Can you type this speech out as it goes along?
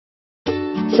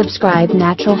Subscribe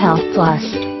Natural Health Plus.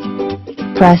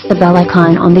 Press the bell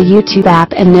icon on the YouTube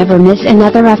app and never miss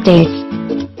another update.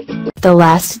 The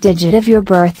last digit of your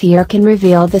birth year can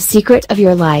reveal the secret of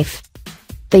your life.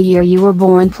 The year you were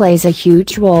born plays a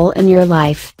huge role in your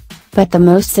life. But the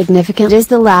most significant is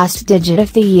the last digit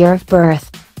of the year of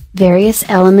birth. Various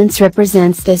elements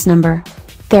represents this number.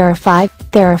 There are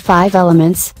five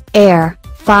elements: air,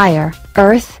 fire,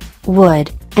 earth,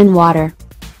 wood, and water.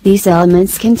 These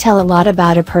elements can tell a lot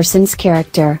about a person's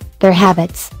character, their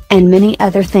habits, and many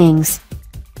other things.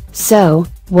 So,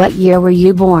 what year were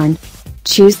you born?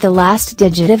 Choose the last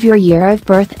digit of your year of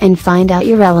birth and find out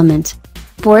your element.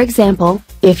 For example,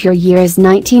 if your year is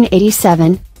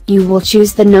 1987, you will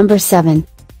choose the number 7.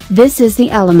 This is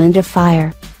the element of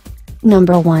fire.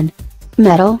 Number 1.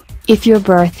 Metal, if your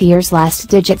birth year's last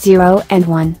digit 0 and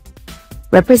 1.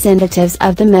 Representatives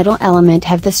of the metal element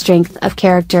have the strength of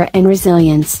character and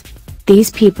resilience. These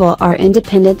people are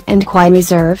independent and quite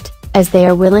reserved, as they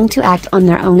are willing to act on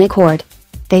their own accord.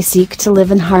 They seek to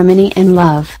live in harmony and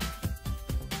love.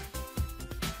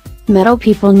 Metal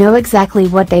people know exactly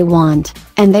what they want,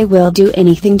 and they will do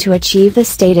anything to achieve the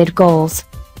stated goals.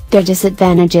 Their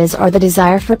disadvantages are the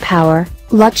desire for power,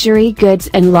 luxury goods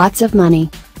and lots of money.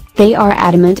 They are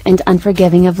adamant and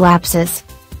unforgiving of lapses.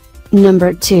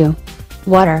 Number 2.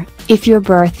 Water, if your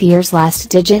birth year's last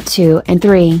digit 2 and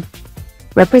 3.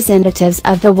 Representatives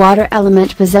of the water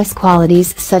element possess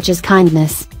qualities such as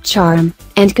kindness, charm,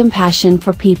 and compassion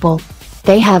for people.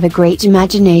 They have a great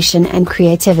imagination and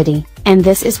creativity, and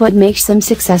this is what makes them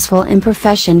successful in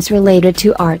professions related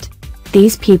to art.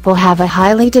 These people have a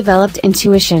highly developed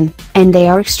intuition, and they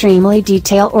are extremely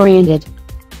detail-oriented.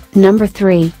 Number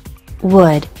 3.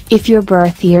 Wood, if your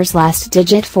birth year's last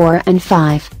digit 4 and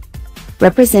 5.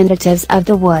 Representatives of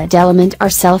the wood element are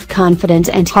self-confident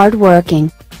and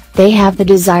hard-working. They have the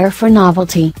desire for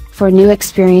novelty, for new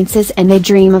experiences, and they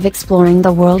dream of exploring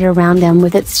the world around them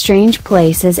with its strange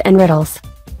places and riddles.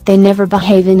 They never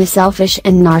behave in a selfish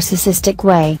and narcissistic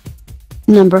way.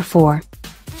 Number 4.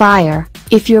 Fire,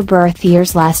 if your birth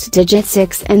year's last digit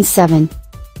 6 and 7.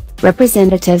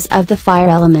 Representatives of the fire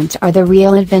element are the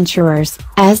real adventurers,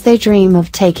 as they dream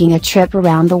of taking a trip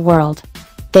around the world.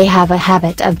 They have a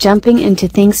habit of jumping into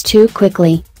things too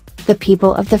quickly. The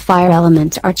people of the fire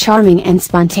element are charming and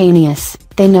spontaneous.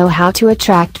 They know how to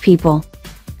attract people.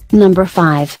 Number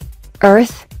 5.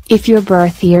 Earth, if your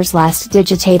birth year's last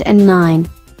digit 8 and 9.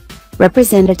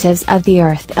 Representatives of the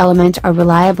earth element are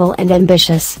reliable and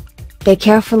ambitious. They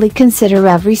carefully consider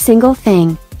every single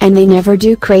thing, and they never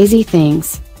do crazy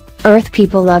things. Earth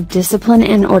people love discipline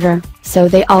and order, so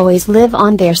they always live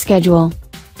on their schedule.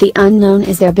 The unknown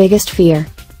is their biggest fear.